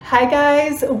Hi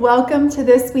guys, welcome to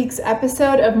this week's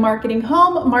episode of Marketing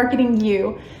Home, Marketing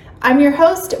You. I'm your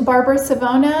host, Barbara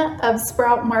Savona of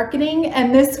Sprout Marketing,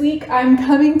 and this week I'm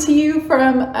coming to you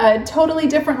from a totally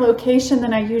different location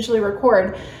than I usually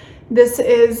record. This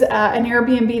is an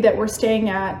Airbnb that we're staying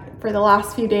at for the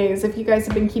last few days. If you guys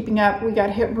have been keeping up, we got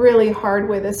hit really hard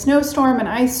with a snowstorm, an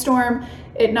ice storm.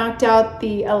 It knocked out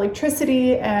the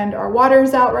electricity and our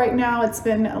water's out right now. It's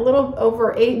been a little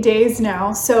over 8 days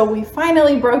now. So we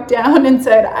finally broke down and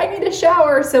said, I need a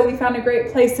shower. So we found a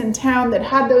great place in town that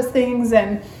had those things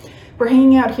and we're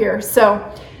hanging out here.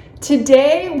 So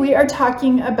today we are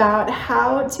talking about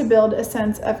how to build a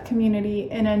sense of community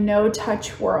in a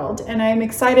no-touch world. And I'm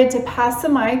excited to pass the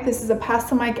mic. This is a pass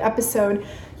the mic episode.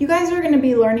 You guys are going to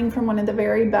be learning from one of the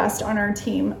very best on our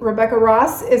team. Rebecca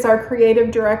Ross is our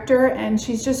creative director, and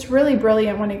she's just really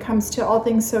brilliant when it comes to all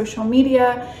things social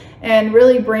media and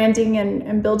really branding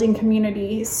and building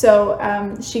community.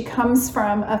 So she comes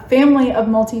from a family of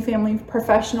multifamily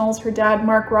professionals. Her dad,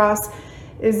 Mark Ross,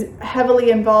 is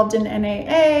heavily involved in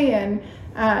NAA, and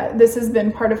this has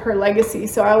been part of her legacy.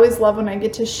 So I always love when I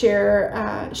get to share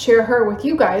her with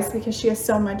you guys because she has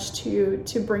so much to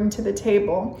bring to the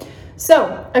table.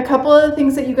 So a couple of the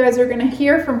things that you guys are going to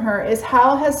hear from her is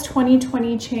how has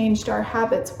 2020 changed our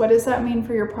habits? What does that mean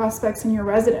for your prospects and your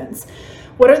residents?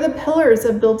 What are the pillars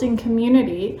of building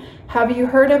community? Have you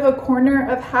heard of a corner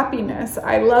of happiness?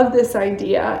 I love this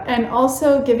idea. And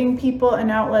also giving people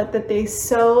an outlet that they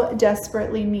so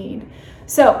desperately need.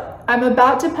 So I'm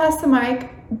about to pass the mic.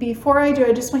 Before I do,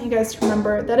 I just want you guys to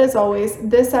remember that, as always,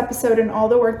 this episode and all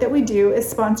the work that we do is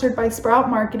sponsored by Sprout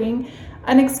Marketing,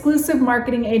 an exclusive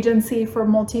marketing agency for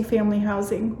multifamily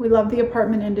housing. We love the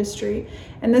apartment industry.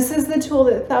 And this is the tool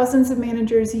that thousands of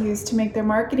managers use to make their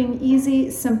marketing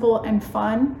easy, simple, and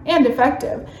fun, and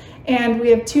effective. And we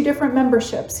have two different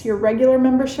memberships. Your regular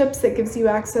memberships that gives you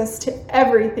access to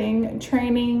everything,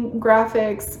 training,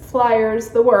 graphics, flyers,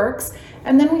 the works.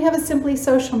 And then we have a Simply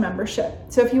Social membership.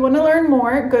 So if you want to learn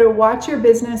more, go to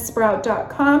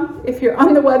watchyourbusinesssprout.com. If you're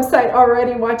on the website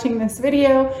already watching this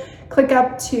video, click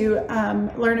up to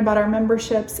learn about our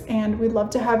memberships, and we'd love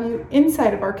to have you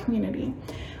inside of our community.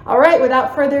 All right,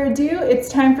 without further ado, it's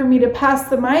time for me to pass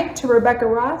the mic to Rebecca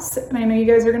Ross, and I know you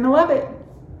guys are going to love it.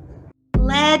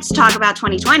 Let's talk about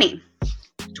 2020.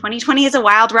 2020 is a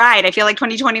wild ride. I feel like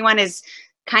 2021 is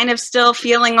kind of still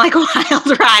feeling like a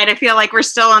wild ride. I feel like we're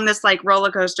still on this like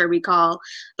roller coaster we call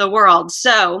the world.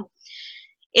 So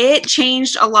it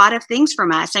changed a lot of things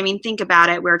from us. I mean, think about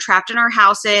it. We're trapped in our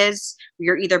houses.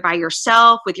 You're either by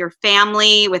yourself, with your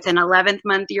family, with an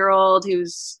 11-month-year-old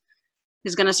who's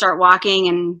going to start walking,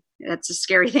 and that's a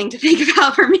scary thing to think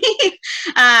about for me.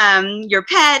 Your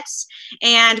pets,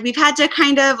 and we've had to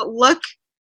kind of look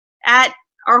at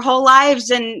our whole lives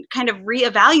and kind of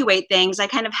reevaluate things. I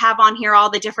kind of have on here all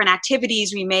the different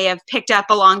activities we may have picked up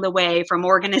along the way, from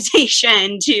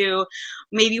organization to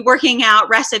maybe working out,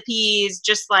 recipes,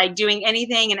 just like doing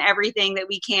anything and everything that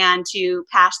we can to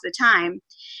pass the time.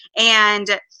 And,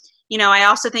 you know, I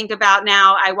also think about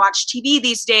now I watch TV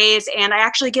these days, and I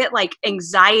actually get like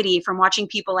anxiety from watching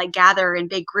people like gather in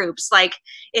big groups. Like,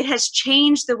 it has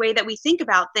changed the way that we think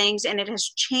about things, and it has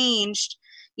changed,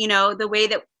 you know, the way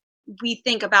that we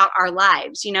think about our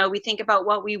lives. You know, we think about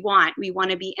what we want. We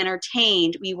want to be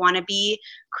entertained. We want to be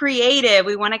creative.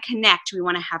 We want to connect. We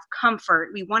want to have comfort.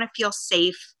 We want to feel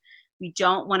safe. We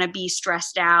don't want to be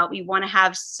stressed out. We want to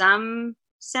have some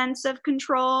sense of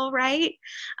control, right?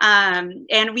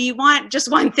 And we want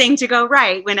just one thing to go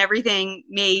right when everything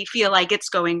may feel like it's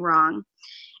going wrong.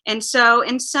 And so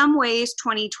in some ways,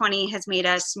 2020 has made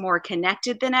us more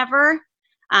connected than ever.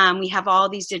 We have all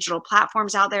these digital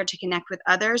platforms out there to connect with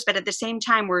others, but at the same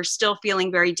time, we're still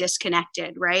feeling very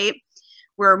disconnected, right?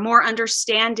 We're more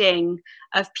understanding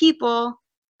of people,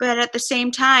 but at the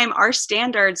same time, our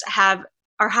standards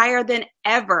are higher than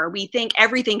ever. We think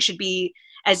everything should be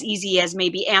as easy as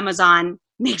maybe Amazon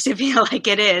makes it feel like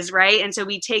it is, right? And so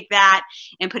we take that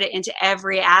and put it into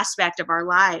every aspect of our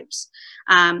lives.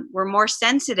 We're more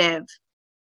sensitive,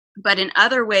 but in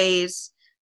other ways,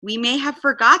 we may have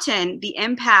forgotten the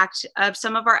impact of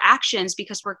some of our actions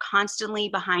because we're constantly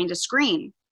behind a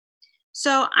screen.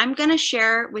 So I'm going to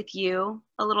share with you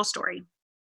a little story.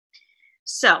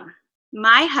 So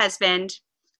my husband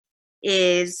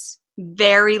is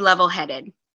very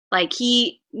level-headed. Like,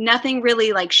 nothing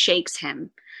really like shakes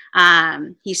him.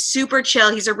 He's super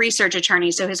chill. He's a research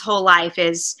attorney, so his whole life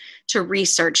is to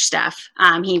research stuff.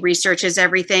 He researches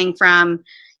everything from,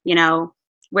 you know,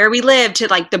 where we live to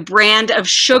like the brand of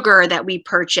sugar that we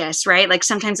purchase, right? Like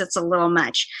sometimes it's a little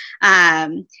much,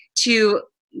 to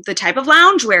the type of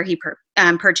loungewear he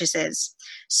purchases.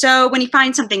 So when he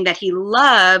finds something that he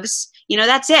loves,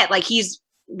 that's it. Like, he's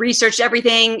researched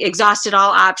everything, exhausted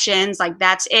all options. Like,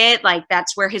 that's it. Like,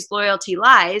 that's where his loyalty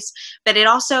lies. But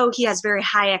he has very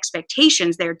high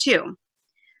expectations there too.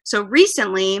 So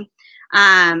recently,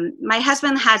 my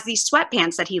husband has these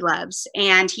sweatpants that he loves,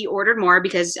 and he ordered more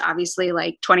because obviously,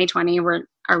 like, 2020,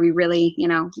 are we really,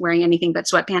 wearing anything but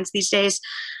sweatpants these days?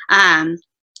 And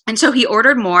so he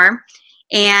ordered more,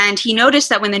 and he noticed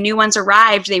that when the new ones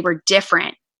arrived, they were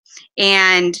different.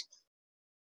 And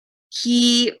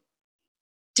to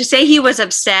say he was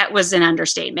upset was an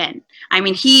understatement. I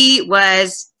mean, he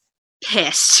was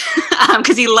pissed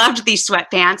because he loved these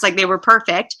sweatpants. Like, they were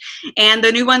perfect, and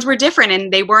the new ones were different,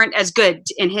 and they weren't as good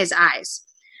in his eyes.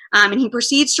 And he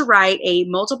proceeds to write a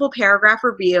multiple paragraph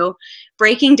review,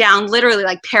 breaking down literally,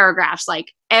 like, paragraphs, like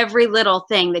every little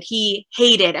thing that he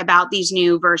hated about these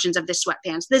new versions of the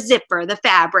sweatpants: the zipper, the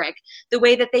fabric, the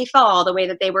way that they fall, the way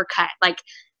that they were cut. Like,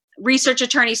 research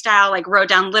attorney style, like, wrote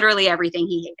down literally everything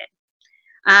he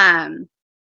hated.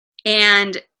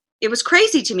 And it was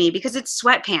crazy to me because it's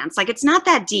sweatpants. Like, it's not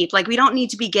that deep. Like, we don't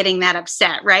need to be getting that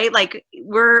upset, right? Like,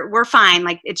 we're fine.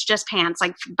 Like, it's just pants.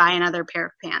 Like, buy another pair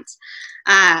of pants.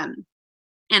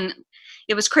 And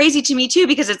it was crazy to me too,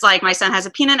 because it's like, my son has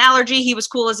a peanut allergy. He was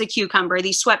cool as a cucumber.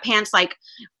 These sweatpants, like,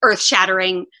 earth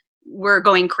shattering, were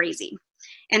going crazy.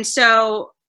 And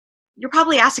so you're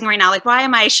probably asking right now, like, why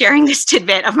am I sharing this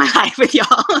tidbit of my life with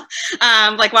y'all?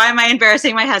 Like, why am I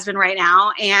embarrassing my husband right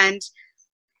now? And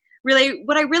really,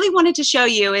 what I really wanted to show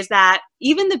you is that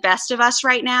even the best of us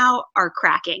right now are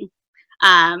cracking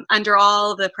under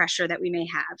all the pressure that we may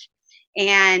have.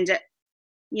 And,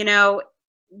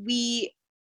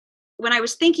 when I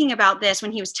was thinking about this,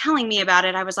 when he was telling me about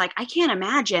it, I was like, I can't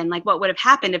imagine, like, what would have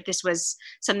happened if this was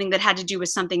something that had to do with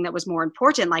something that was more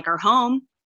important, like our home,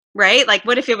 right? Like,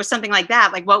 what if it was something like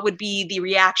that? Like, what would be the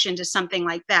reaction to something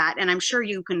like that? And I'm sure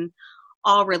you can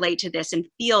all relate to this and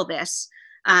feel this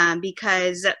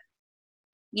because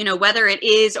whether it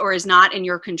is or is not in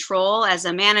your control as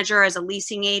a manager, as a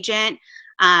leasing agent,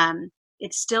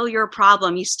 it's still your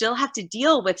problem. You still have to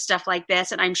deal with stuff like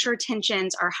this. And I'm sure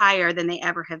tensions are higher than they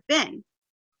ever have been.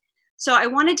 So I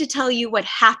wanted to tell you what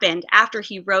happened after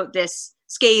he wrote this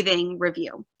scathing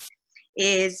review.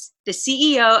 Is the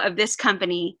CEO of this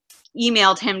company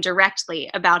emailed him directly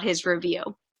about his review.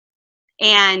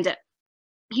 And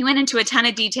he went into a ton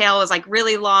of detail. It was like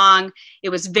really long. It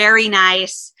was very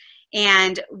nice.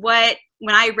 And when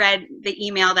I read the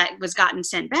email that was gotten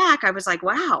sent back, I was like,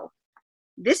 wow,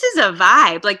 this is a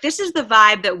vibe. Like, this is the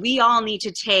vibe that we all need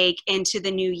to take into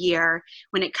the new year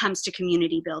when it comes to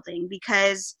community building,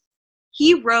 because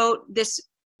he wrote this,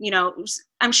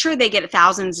 I'm sure they get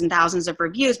thousands and thousands of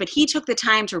reviews, but he took the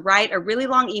time to write a really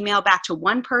long email back to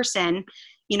one person,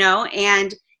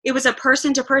 and it was a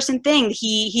person-to-person thing.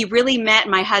 He really met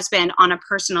my husband on a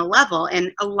personal level,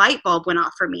 and a light bulb went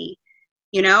off for me.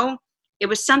 It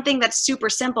was something that's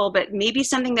super simple, but maybe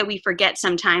something that we forget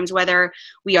sometimes, whether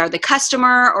we are the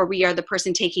customer or we are the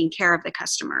person taking care of the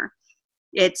customer.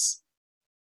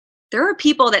 There are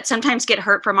people that sometimes get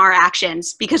hurt from our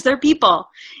actions because they're people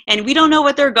and we don't know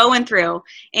what they're going through.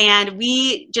 And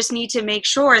we just need to make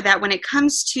sure that when it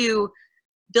comes to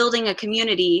building a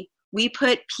community, we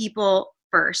put people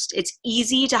first. It's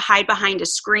easy to hide behind a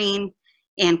screen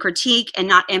and critique and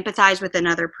not empathize with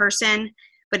another person.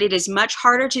 But it is much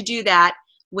harder to do that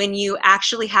when you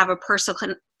actually have a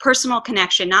personal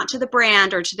connection, not to the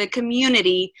brand or to the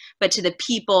community, but to the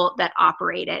people that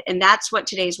operate it. And that's what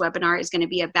today's webinar is going to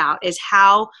be about, is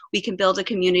how we can build a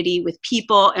community with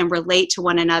people and relate to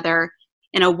one another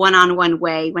in a one-on-one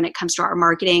way when it comes to our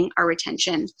marketing, our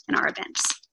retention, and our events.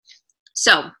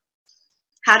 So,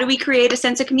 how do we create a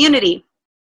sense of community?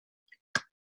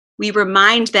 We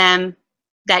remind them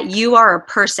that you are a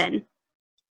person,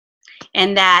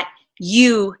 and that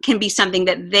you can be something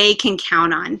that they can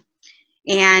count on.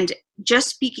 And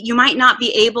you might not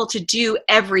be able to do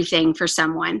everything for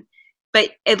someone, but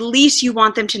at least you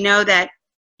want them to know that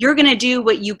you're going to do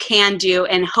what you can do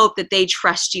and hope that they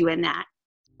trust you in that.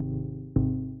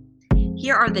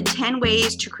 Here are the 10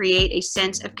 ways to create a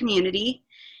sense of community.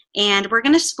 And we're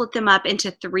going to split them up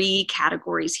into 3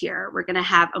 categories here. We're going to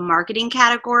have a marketing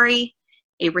category,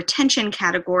 a retention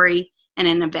category, and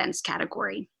an events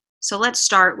category. So let's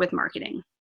start with marketing.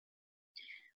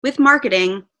 With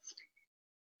marketing,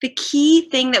 the key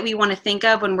thing that we want to think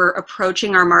of when we're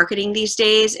approaching our marketing these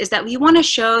days is that we want to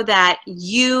show that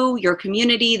you, your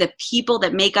community, the people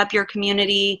that make up your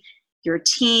community, your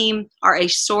team, are a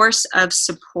source of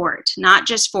support, not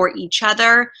just for each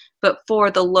other, but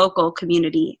for the local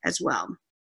community as well.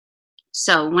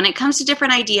 So when it comes to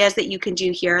different ideas that you can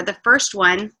do here, the first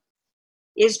one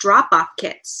is drop-off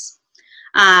kits.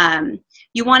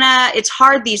 It's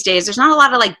hard these days. There's not a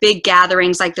lot of like big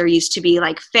gatherings like there used to be,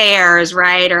 like fairs,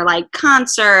 right? Or like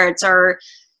concerts or,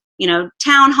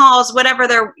 town halls, whatever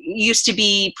there used to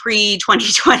be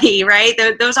pre-2020, right?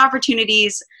 Those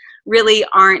opportunities really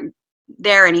aren't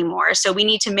there anymore. So we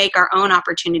need to make our own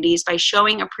opportunities by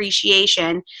showing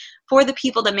appreciation for the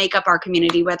people that make up our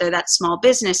community, whether that's small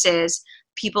businesses,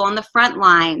 people on the front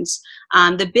lines,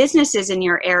 the businesses in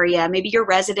your area, maybe your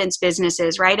residents'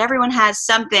 businesses, right? Everyone has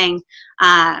something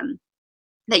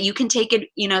that you can take it,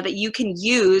 that you can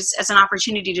use as an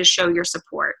opportunity to show your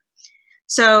support.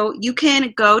 So you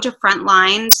can go to front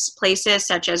lines places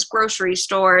such as grocery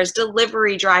stores,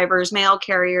 delivery drivers, mail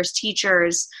carriers,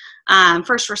 teachers,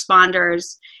 first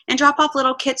responders, and drop off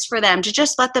little kits for them to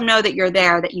just let them know that you're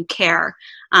there, that you care.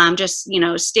 Just,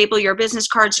 staple your business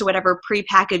cards to whatever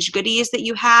prepackaged goodies that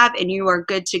you have, and you are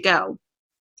good to go.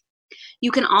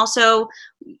 You can also,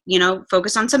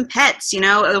 focus on some pets.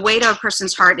 The way to a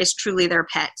person's heart is truly their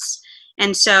pets.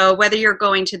 And so whether you're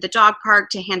going to the dog park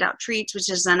to hand out treats,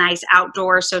 which is a nice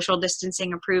outdoor social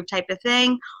distancing approved type of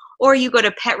thing, or you go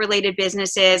to pet related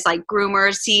businesses like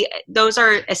groomers, those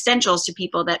are essentials to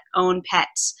people that own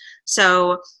pets.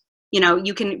 So,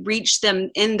 you can reach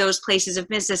them in those places of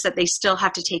business that they still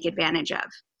have to take advantage of.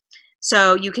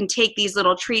 So you can take these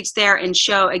little treats there and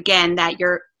show, again, that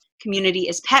your community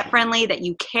is pet friendly, that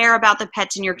you care about the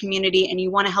pets in your community, and you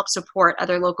want to help support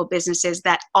other local businesses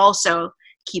that also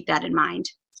keep that in mind.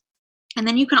 And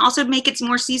then you can also make it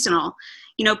more seasonal.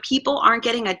 People aren't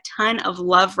getting a ton of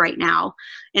love right now.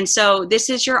 And so this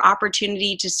is your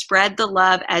opportunity to spread the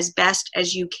love as best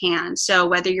as you can. So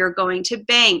whether you're going to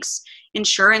banks,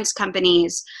 insurance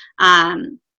companies,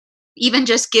 even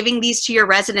just giving these to your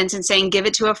residents and saying, give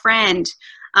it to a friend,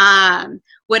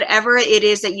 whatever it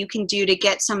is that you can do to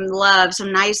get some love,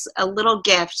 a little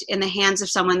gift in the hands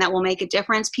of someone that will make a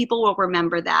difference, people will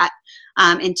remember that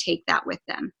and take that with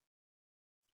them.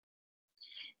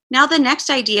 Now, the next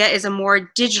idea is a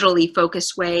more digitally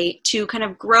focused way to kind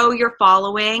of grow your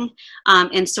following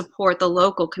and support the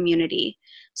local community.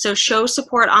 So show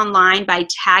support online by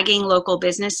tagging local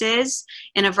businesses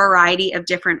in a variety of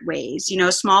different ways.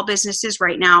 Small businesses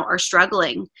right now are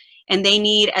struggling and they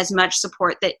need as much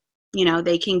support that,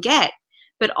 they can get.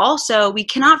 But also, we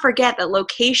cannot forget that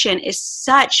location is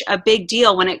such a big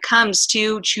deal when it comes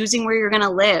to choosing where you're going to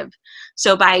live.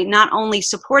 So by not only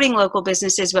supporting local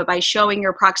businesses, but by showing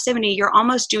your proximity, you're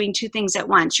almost doing two things at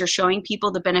once. You're showing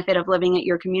people the benefit of living at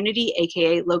your community,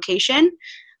 aka location,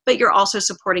 but you're also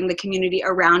supporting the community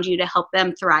around you to help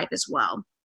them thrive as well.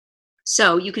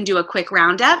 So you can do a quick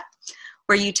roundup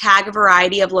where you tag a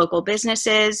variety of local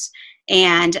businesses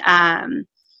and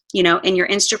in your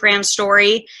Instagram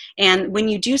story. And when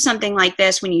you do something like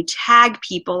this, when you tag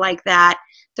people like that,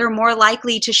 they're more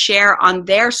likely to share on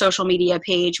their social media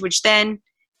page, which then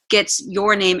gets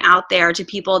your name out there to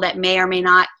people that may or may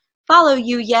not follow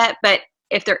you yet. But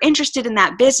if they're interested in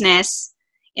that business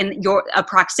and a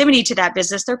proximity to that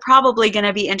business, they're probably going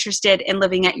to be interested in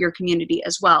living at your community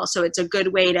as well. So it's a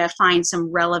good way to find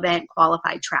some relevant,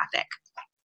 qualified traffic.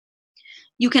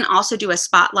 You can also do a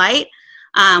spotlight,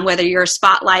 whether you're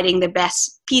spotlighting the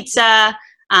best pizza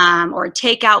or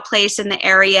takeout place in the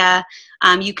area.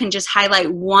 You can just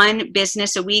highlight one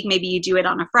business a week. Maybe you do it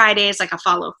on a Friday. It's like a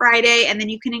Follow Friday. And then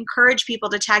you can encourage people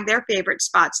to tag their favorite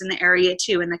spots in the area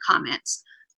too in the comments.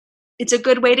 It's a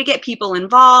good way to get people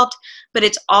involved, but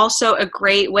it's also a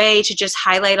great way to just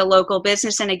highlight a local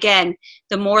business. And again,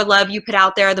 the more love you put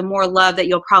out there, the more love that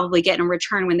you'll probably get in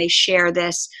return when they share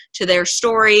this to their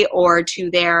story or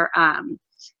to their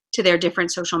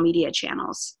different social media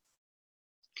channels.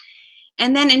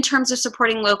 And then in terms of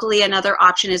supporting locally, another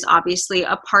option is obviously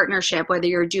a partnership, whether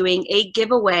you're doing a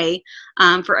giveaway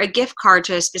for a gift card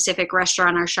to a specific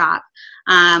restaurant or shop,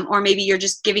 or maybe you're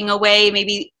just giving away,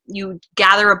 maybe you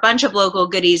gather a bunch of local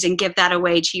goodies and give that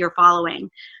away to your following.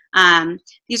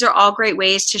 These are all great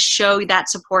ways to show that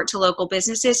support to local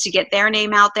businesses, to get their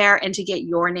name out there and to get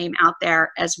your name out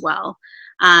there as well.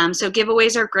 So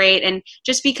giveaways are great. And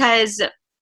just because,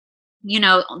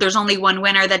 there's only one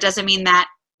winner, that doesn't mean that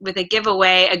with a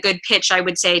giveaway, a good pitch, I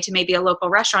would say, to maybe a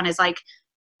local restaurant is like,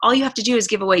 all you have to do is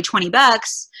give away $20,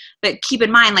 but keep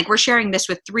in mind, like, we're sharing this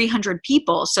with 300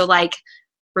 people. So like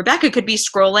Rebecca could be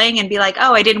scrolling and be like,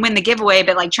 oh, I didn't win the giveaway,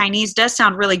 but like Chinese does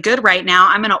sound really good right now.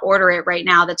 I'm going to order it right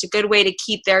now. That's a good way to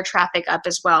keep their traffic up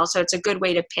as well. So it's a good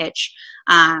way to pitch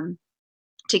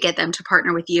to get them to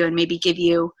partner with you and maybe give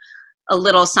you a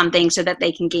little something so that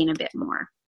they can gain a bit more.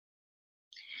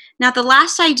 Now, the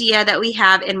last idea that we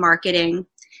have in marketing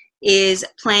is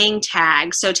playing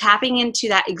tag. So tapping into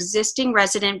that existing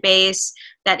resident base,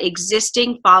 that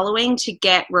existing following to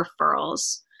get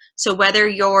referrals. So whether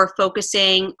you're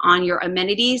focusing on your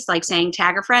amenities, like saying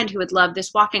tag a friend who would love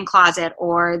this walk-in closet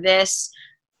or this,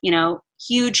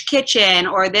 huge kitchen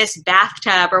or this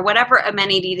bathtub or whatever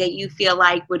amenity that you feel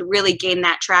like would really gain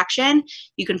that traction,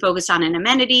 you can focus on an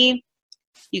amenity.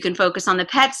 You can focus on the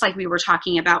pets like we were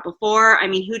talking about before. I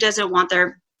mean, who doesn't want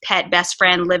their pet best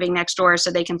friend living next door so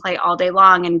they can play all day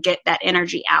long and get that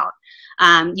energy out?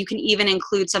 You can even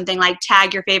include something like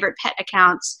tag your favorite pet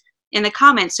accounts in the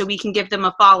comments so we can give them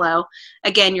a follow.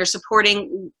 Again, you're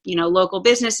supporting, local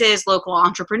businesses, local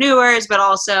entrepreneurs, but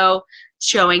also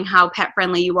showing how pet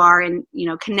friendly you are and,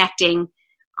 connecting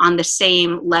on the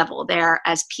same level there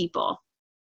as people.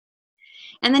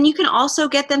 And then you can also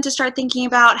get them to start thinking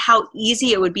about how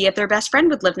easy it would be if their best friend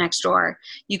would live next door.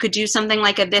 You could do something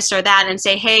like a this or that and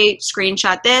say, hey,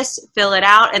 screenshot this, fill it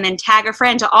out, and then tag a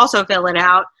friend to also fill it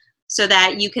out so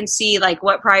that you can see like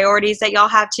what priorities that y'all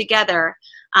have together.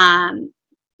 In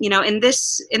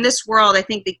this world, I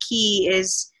think the key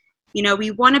is,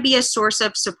 we want to be a source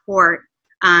of support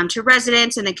to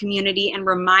residents in the community and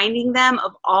reminding them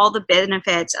of all the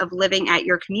benefits of living at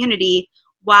your community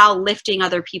while lifting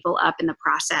other people up in the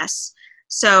process.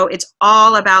 So it's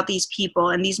all about these people,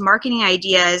 and these marketing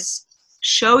ideas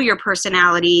show your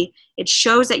personality. It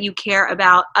shows that you care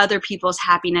about other people's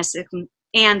happiness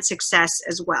and success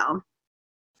as well.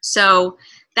 So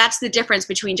that's the difference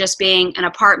between just being an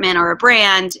apartment or a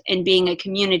brand and being a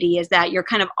community, is that you're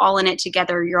kind of all in it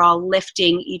together. You're all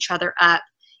lifting each other up,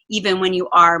 even when you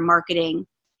are marketing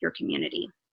your community.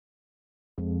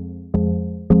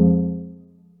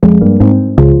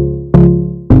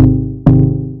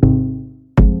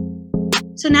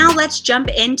 So now let's jump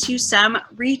into some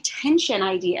retention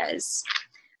ideas.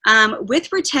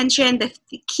 With retention, the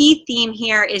key theme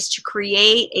here is to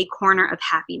create a corner of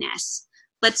happiness.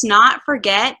 Let's not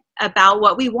forget about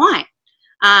what we want.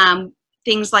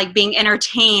 Things like being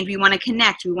entertained, we want to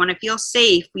connect, we want to feel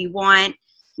safe, we want,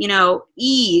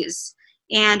 ease,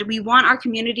 and we want our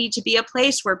community to be a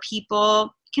place where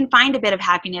people can find a bit of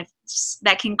happiness,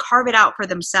 that can carve it out for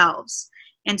themselves.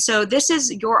 And so this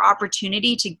is your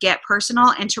opportunity to get personal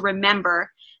and to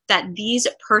remember that these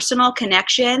personal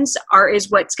connections is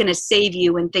what's going to save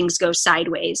you when things go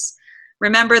sideways.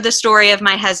 Remember the story of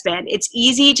my husband. It's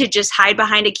easy to just hide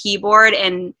behind a keyboard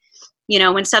and,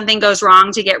 when something goes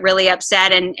wrong, to get really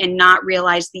upset and not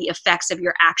realize the effects of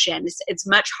your actions. It's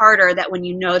much harder that when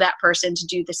you know that person to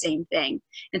do the same thing.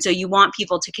 And so you want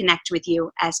people to connect with you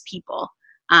as people,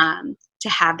 to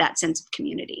have that sense of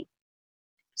community.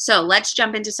 So let's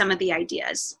jump into some of the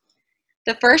ideas.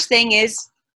 The first thing is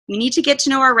we need to get to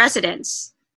know our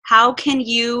residents. How can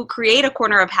you create a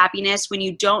corner of happiness when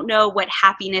you don't know what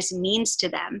happiness means to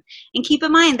them? And keep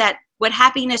in mind that what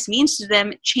happiness means to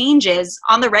them changes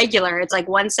on the regular. It's like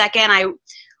 1 second I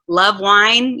love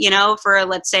wine, for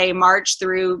let's say March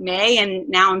through May, and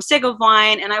now I'm sick of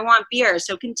wine and I want beer.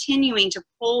 So continuing to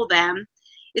pull them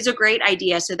is a great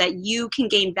idea so that you can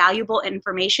gain valuable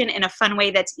information in a fun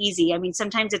way that's easy. I mean,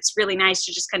 sometimes it's really nice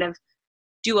to just kind of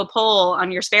do a poll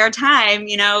on your spare time,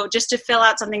 just to fill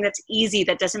out something that's easy,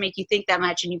 that doesn't make you think that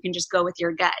much, and you can just go with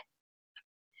your gut.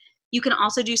 You can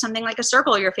also do something like a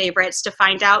circle your favorites to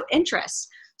find out interests.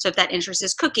 So if that interest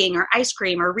is cooking or ice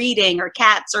cream or reading or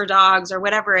cats or dogs or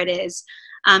whatever it is,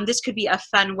 this could be a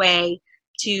fun way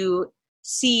to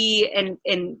see and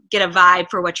get a vibe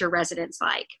for what your residents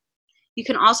like. You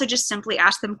can also just simply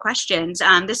ask them questions.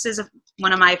 This is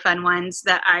one of my fun ones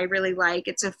that I really like.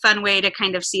 It's a fun way to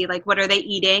kind of see, like, what are they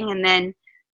eating? And then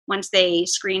once they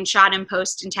screenshot and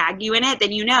post and tag you in it,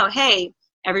 then hey,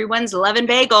 everyone's loving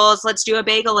bagels. Let's do a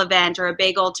bagel event or a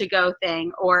bagel to go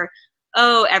thing. Or,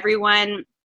 oh, everyone,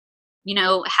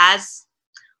 has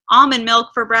almond milk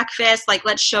for breakfast. Like,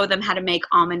 let's show them how to make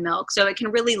almond milk. So it can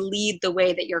really lead the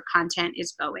way that your content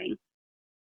is going.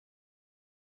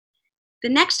 The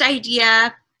next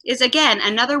idea is, again,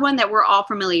 another one that we're all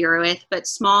familiar with, but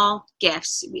small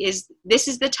gifts. This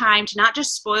is the time to not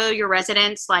just spoil your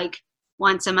residents like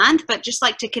once a month, but just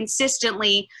like to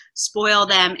consistently spoil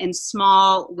them in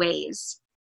small ways.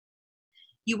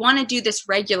 You want to do this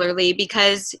regularly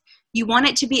because you want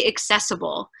it to be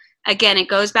accessible. Again, it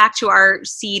goes back to our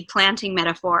seed planting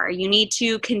metaphor. You need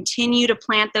to continue to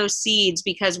plant those seeds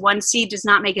because one seed does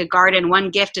not make a garden.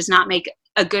 One gift does not make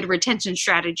a good retention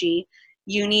strategy.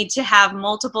 You need to have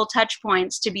multiple touch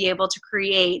points to be able to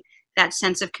create that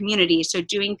sense of community. So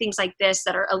doing things like this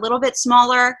that are a little bit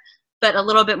smaller, but a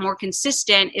little bit more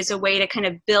consistent is a way to kind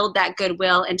of build that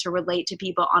goodwill and to relate to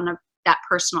people on a that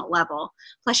personal level.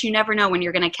 Plus, you never know when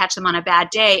you're going to catch them on a bad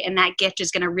day, and that gift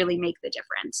is going to really make the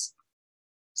difference.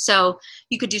 So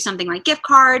you could do something like gift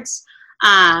cards,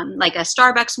 like a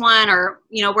Starbucks one, or,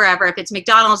 you know, wherever. If it's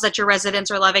McDonald's that your residents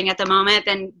are loving at the moment,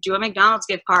 then do a McDonald's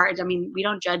gift card. I mean, we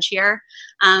don't judge here.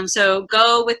 So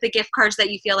go with the gift cards that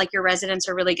you feel like your residents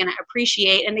are really going to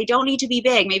appreciate, and they don't need to be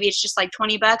big. Maybe it's just like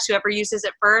 $20, whoever uses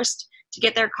it first to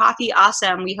get their coffee.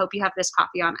 Awesome. We hope you have this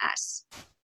coffee on us.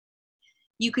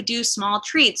 You could do small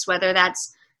treats, whether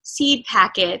that's seed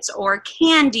packets or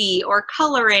candy or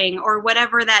coloring or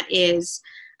whatever that is.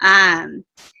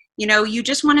 You know, you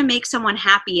just want to make someone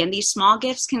happy, and these small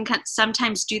gifts can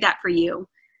sometimes do that for you.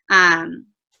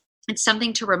 It's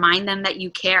something to remind them that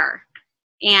you care.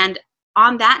 And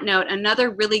on that note, another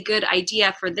really good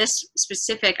idea for this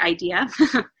specific idea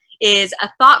is a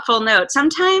thoughtful note.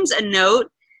 Sometimes a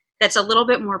note that's a little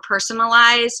bit more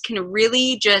personalized can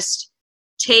really just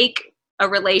take a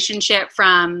relationship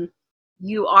from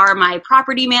 "you are my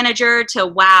property manager" to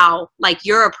 "wow, like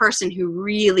you're a person who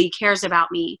really cares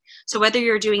about me." So whether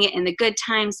you're doing it in the good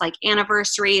times, like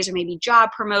anniversaries or maybe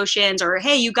job promotions, or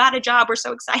hey, you got a job, we're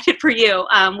so excited for you,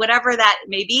 whatever that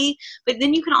may be. But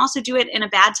then you can also do it in a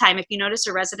bad time. If you notice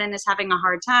a resident is having a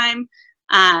hard time,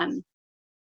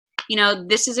 you know,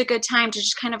 this is a good time to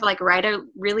just kind of like write a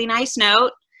really nice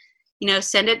note, you know,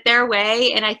 send it their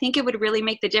way. And I think it would really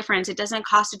make the difference. It doesn't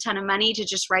cost a ton of money to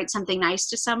just write something nice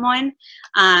to someone.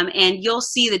 And you'll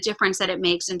see the difference that it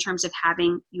makes in terms of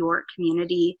having your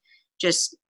community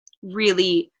just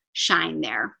really shine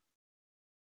there.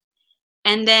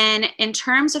 And then in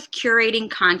terms of curating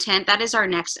content, that is our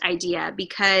next idea,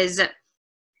 because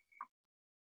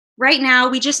right now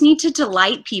we just need to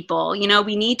delight people. You know,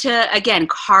 we need to, again,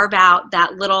 carve out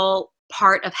that little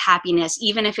part of happiness,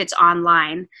 even if it's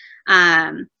online.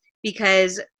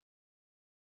 Because,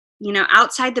 you know,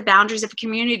 outside the boundaries of a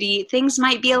community, things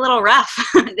might be a little rough.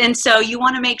 And so you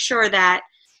want to make sure that,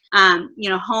 you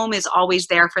know, home is always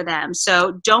there for them.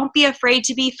 So don't be afraid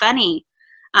to be funny.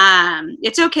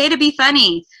 It's okay to be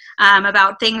funny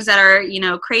about things that are, you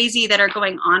know, crazy that are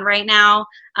going on right now.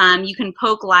 You can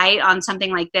poke light on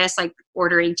something like this, like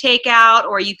ordering takeout,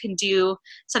 or you can do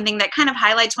something that kind of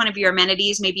highlights one of your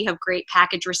amenities. Maybe you have great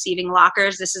package receiving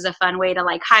lockers. This is a fun way to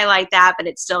like highlight that, but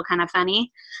it's still kind of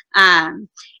funny. And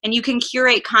you can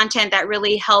curate content that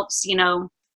really helps, you know,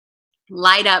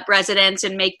 light up residents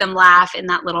and make them laugh in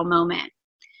that little moment.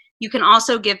 You can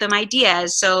also give them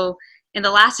ideas. So in the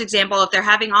last example, if they're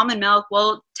having almond milk,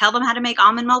 well, tell them how to make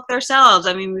almond milk themselves.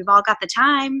 I mean, we've all got the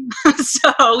time,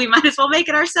 so we might as well make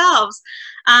it ourselves.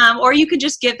 Or you could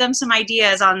just give them some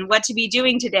ideas on what to be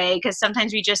doing today, because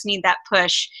sometimes we just need that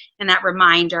push and that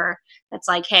reminder that's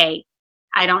like, hey,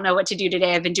 I don't know what to do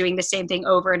today. I've been doing the same thing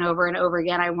over and over and over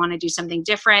again. I want to do something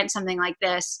different. Something like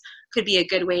this could be a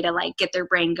good way to like get their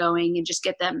brain going and just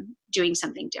get them doing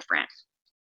something different.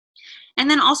 And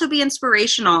then also be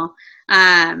inspirational.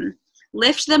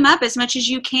 Lift them up as much as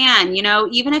you can, you know,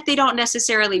 even if they don't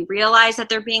necessarily realize that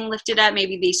they're being lifted up.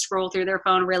 Maybe they scroll through their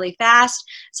phone really fast.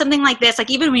 Something like this, like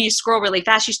even when you scroll really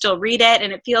fast, you still read it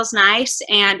and it feels nice.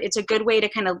 And it's a good way to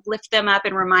kind of lift them up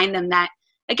and remind them that,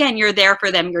 again, you're there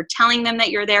for them. You're telling them that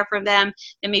you're there for them,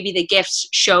 and maybe the gifts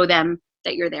show them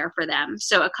that you're there for them.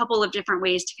 So a couple of different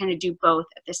ways to kind of do both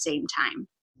at the same time.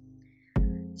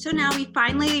 So now we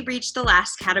finally reached the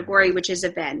last category, which is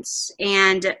events.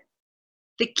 And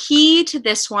the key to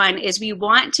this one is we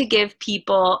want to give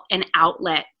people an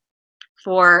outlet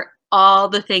for all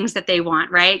the things that they want,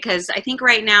 right? Because I think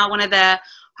right now one of the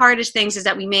hardest things is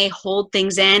that we may hold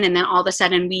things in, and then all of a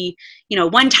sudden we, you know,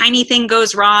 one tiny thing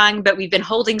goes wrong, but we've been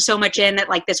holding so much in that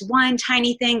like this one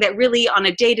tiny thing that really on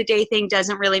a day-to-day thing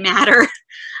doesn't really matter,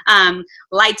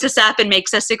 lights us up and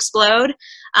makes us explode.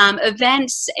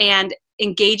 Events and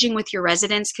engaging with your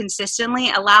residents consistently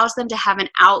allows them to have an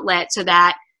outlet so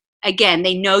that, again,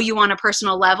 they know you on a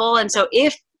personal level. And so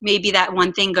if maybe that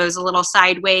one thing goes a little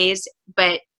sideways,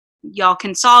 but y'all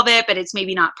can solve it, but it's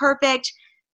maybe not perfect,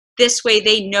 this way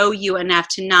they know you enough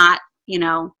to not, you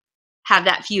know, have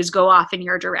that fuse go off in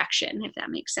your direction, if that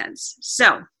makes sense.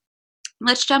 So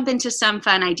let's jump into some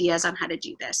fun ideas on how to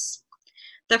do this.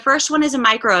 The first one is a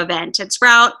micro event. At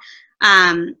Sprout,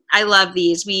 I love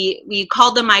these. We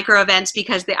called them micro events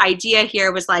because the idea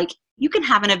here was like, you can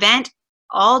have an event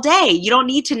all day. You don't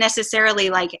need to necessarily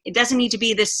like, it doesn't need to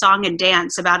be this song and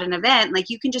dance about an event. Like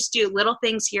you can just do little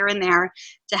things here and there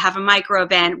to have a micro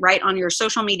event right on your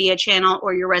social media channel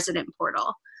or your resident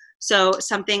portal. So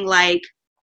something like,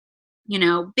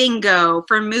 bingo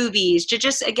for movies, to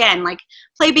just, again, like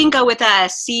play bingo with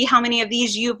us, see how many of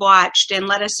these you've watched and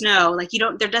let us know. Like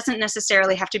there doesn't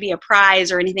necessarily have to be a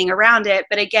prize or anything around it.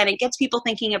 But again, it gets people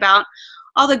thinking about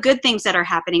all the good things that are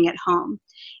happening at home.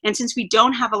 And since we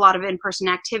don't have a lot of in-person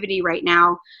activity right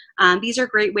now, these are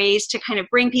great ways to kind of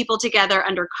bring people together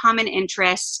under common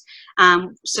interests,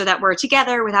 so that we're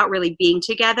together without really being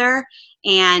together.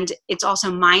 And it's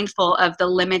also mindful of the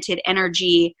limited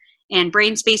energy and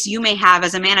brain space you may have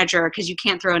as a manager, because you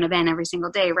can't throw an event every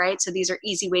single day, right? So these are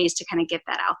easy ways to kind of get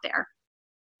that out there.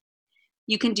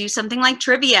 You can do something like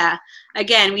trivia.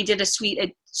 Again, we did a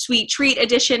sweet treat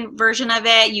edition version of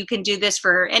it. You can do this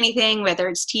for anything, whether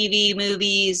it's TV,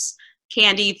 movies,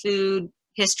 candy, food,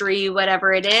 history,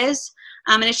 whatever it is.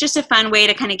 And it's just a fun way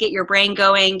to kind of get your brain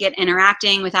going, get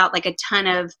interacting without like a ton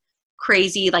of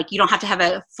crazy, like you don't have to have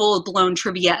a full-blown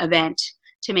trivia event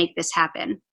to make this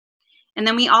happen. And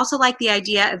then we also like the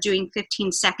idea of doing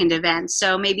 15-second events.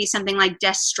 So maybe something like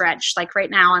desk stretch. Like right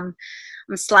now I'm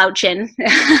slouching,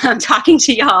 I'm talking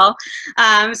to y'all.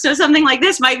 So something like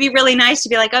this might be really nice to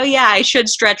be like, oh yeah, I should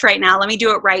stretch right now. Let me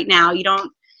do it right now. We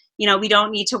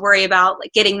don't need to worry about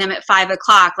like getting them at 5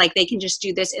 o'clock. Like they can just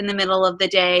do this in the middle of the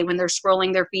day when they're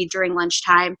scrolling their feed during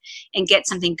lunchtime and get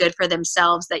something good for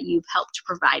themselves that you've helped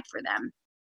provide for them.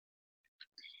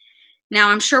 Now,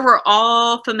 I'm sure we're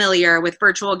all familiar with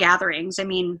virtual gatherings. I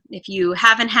mean, if you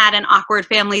haven't had an awkward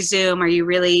family Zoom,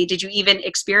 did you even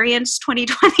experience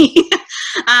 2020?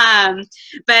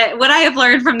 But what I have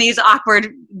learned from these awkward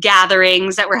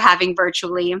gatherings that we're having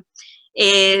virtually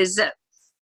is,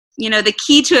 the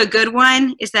key to a good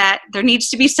one is that there needs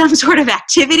to be some sort of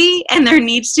activity and there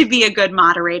needs to be a good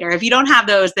moderator. If you don't have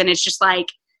those, then it's just like,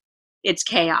 it's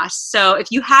chaos. So if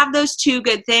you have those two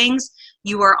good things,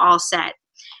 you are all set.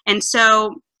 And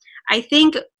so I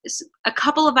think a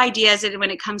couple of ideas when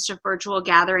it comes to virtual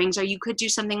gatherings are you could do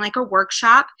something like a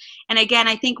workshop. And again,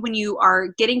 I think when you are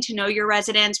getting to know your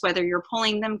residents, whether you're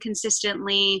polling them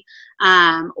consistently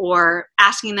or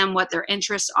asking them what their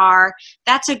interests are,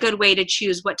 that's a good way to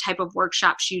choose what type of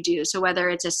workshops you do. So whether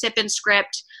it's a sip and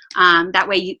script, that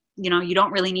way you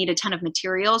don't really need a ton of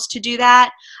materials to do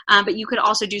that. But you could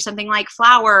also do something like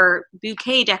flower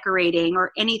bouquet decorating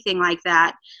or anything like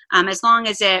that, as long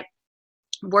as it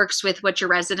works with what your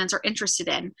residents are interested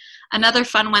in. Another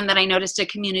fun one that I noticed a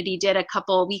community did a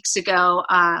couple weeks ago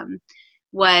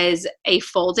was a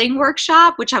folding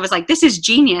workshop, which I was like, this is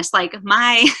genius. Like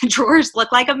my drawers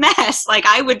look like a mess. Like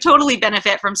I would totally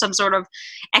benefit from some sort of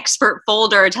expert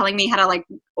folder telling me how to like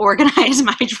organize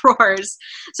my drawers.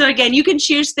 So again, you can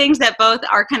choose things that both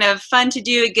are kind of fun to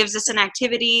do. It gives us an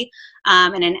activity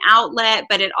and an outlet,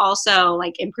 but it also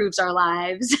like improves our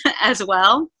lives as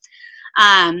well.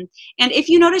 And if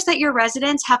you notice that your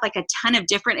residents have like a ton of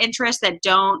different interests that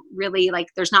don't really like,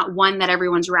 there's not one that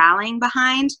everyone's rallying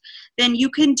behind, then you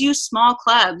can do small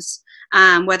clubs,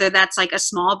 whether that's like a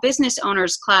small business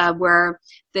owners club where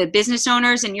the business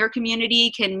owners in your community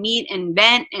can meet and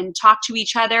vent and talk to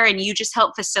each other and you just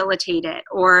help facilitate it,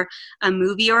 or a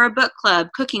movie or a book club,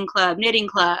 cooking club, knitting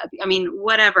club,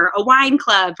 whatever, a wine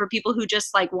club for people who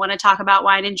just like want to talk about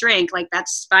wine and drink, like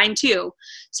that's fine too.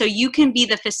 So you can be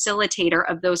the facilitator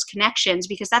of those connections,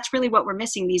 because that's really what we're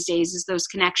missing these days is those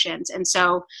connections. And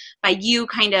so by you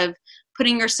kind of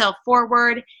putting yourself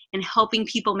forward and helping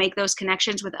people make those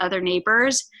connections with other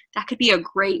neighbors, that could be a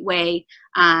great way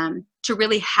to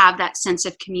really have that sense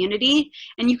of community.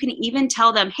 And you can even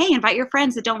tell them, hey, invite your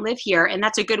friends that don't live here. And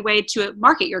that's a good way to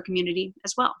market your community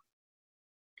as well.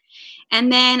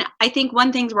 And then I think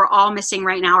one thing we're all missing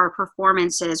right now are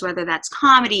performances, whether that's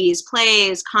comedies,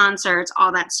 plays, concerts,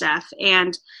 all that stuff.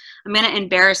 And I'm going to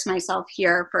embarrass myself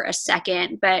here for a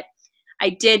second, but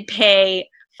I did pay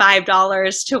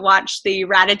 $5 to watch the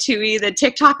Ratatouille, the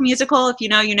TikTok musical. If you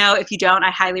know, you know. If you don't,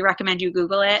 I highly recommend you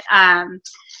Google it. And,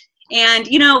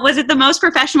 was it the most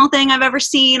professional thing I've ever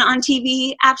seen on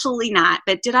TV? Absolutely not.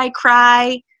 But did I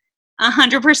cry?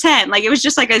 100%. Like, it was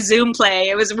just like a Zoom play.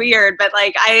 It was weird, but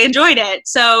like, I enjoyed it.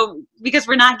 So, because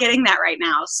we're not getting that right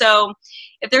now. So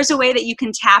if there's a way that you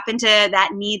can tap into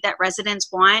that need that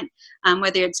residents want,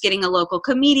 whether it's getting a local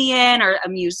comedian or a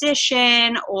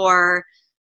musician or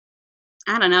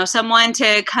I don't know, someone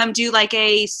to come do like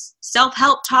a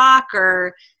self-help talk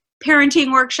or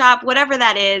parenting workshop, whatever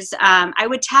that is, I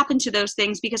would tap into those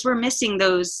things because we're missing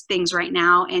those things right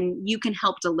now and you can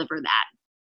help deliver that.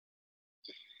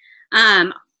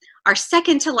 Our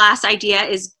second to last idea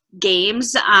is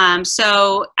games.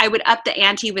 So I would up the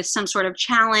ante with some sort of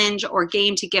challenge or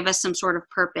game to give us some sort of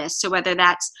purpose. So whether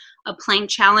that's a plank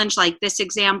challenge like this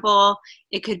example,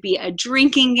 it could be a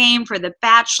drinking game for the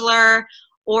Bachelor,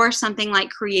 or something like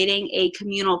creating a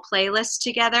communal playlist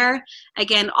together.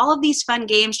 Again, all of these fun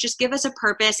games just give us a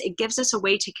purpose. It gives us a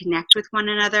way to connect with one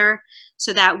another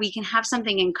so that we can have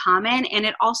something in common. And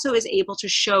it also is able to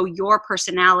show your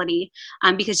personality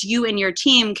because you and your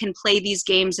team can play these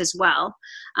games as well.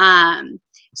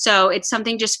 So it's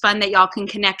something just fun that y'all can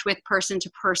connect with person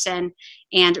to person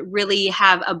and really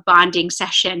have a bonding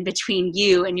session between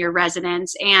you and your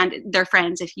residents and their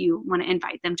friends if you want to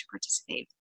invite them to participate.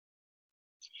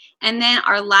 And then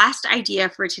our last idea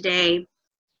for today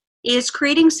is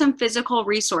creating some physical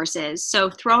resources. So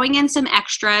throwing in some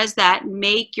extras that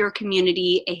make your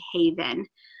community a haven.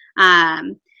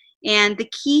 And the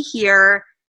key here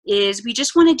is we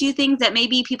just want to do things that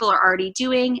maybe people are already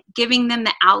doing, giving them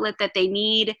the outlet that they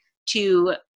need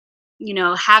to,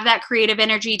 have that creative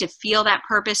energy, to feel that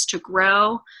purpose, to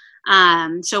grow.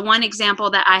 So one example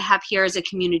that I have here is a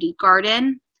community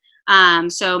garden.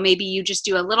 So maybe you just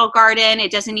do a little garden.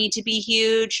 It doesn't need to be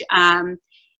huge.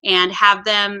 And have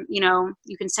them,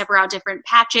 you can separate out different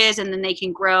patches and then they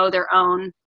can grow their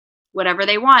own whatever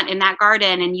they want in that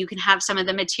garden, and you can have some of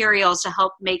the materials to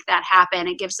help make that happen.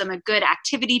 It gives them a good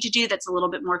activity to do that's a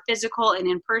little bit more physical and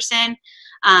in person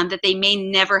that they may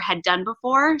never had done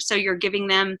before. So you're giving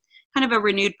them kind of a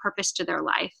renewed purpose to their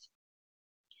life.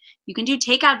 You can do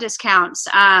takeout discounts.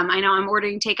 I know I'm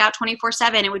ordering takeout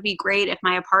 24/7. It would be great if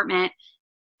my apartment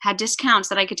had discounts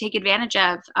that I could take advantage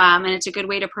of. And it's a good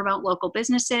way to promote local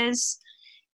businesses.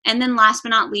 And then last but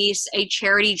not least, a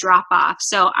charity drop-off.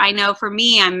 So I know for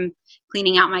me, I'm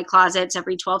cleaning out my closets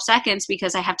every 12 seconds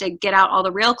because I have to get out all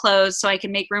the real clothes so I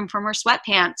can make room for more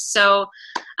sweatpants. So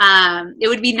it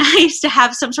would be nice to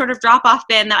have some sort of drop-off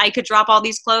bin that I could drop all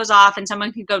these clothes off and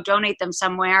someone could go donate them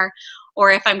somewhere. Or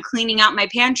if I'm cleaning out my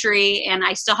pantry and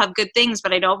I still have good things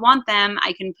but I don't want them,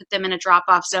 I can put them in a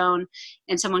drop-off zone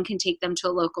and someone can take them to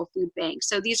a local food bank.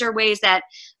 So these are ways that,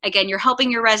 again, you're helping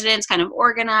your residents kind of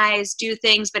organize, do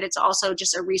things, but it's also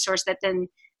just a resource that then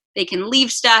they can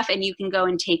leave stuff and you can go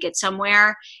and take it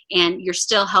somewhere, and you're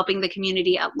still helping the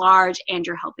community at large and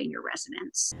you're helping your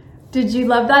residents. Did you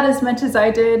love that as much as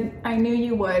I did? I knew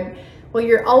you would. Well,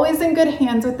 you're always in good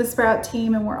hands with the Sprout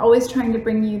team, and we're always trying to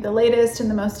bring you the latest and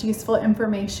the most useful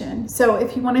information. So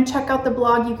if you want to check out the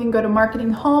blog, you can go to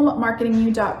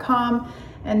marketinghomemarketingyou.com,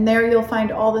 and there you'll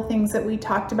find all the things that we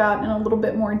talked about in a little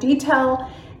bit more detail.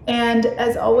 And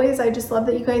as always, I just love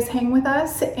that you guys hang with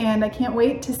us, and I can't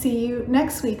wait to see you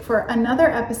next week for another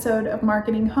episode of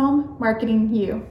Marketing Home, Marketing You.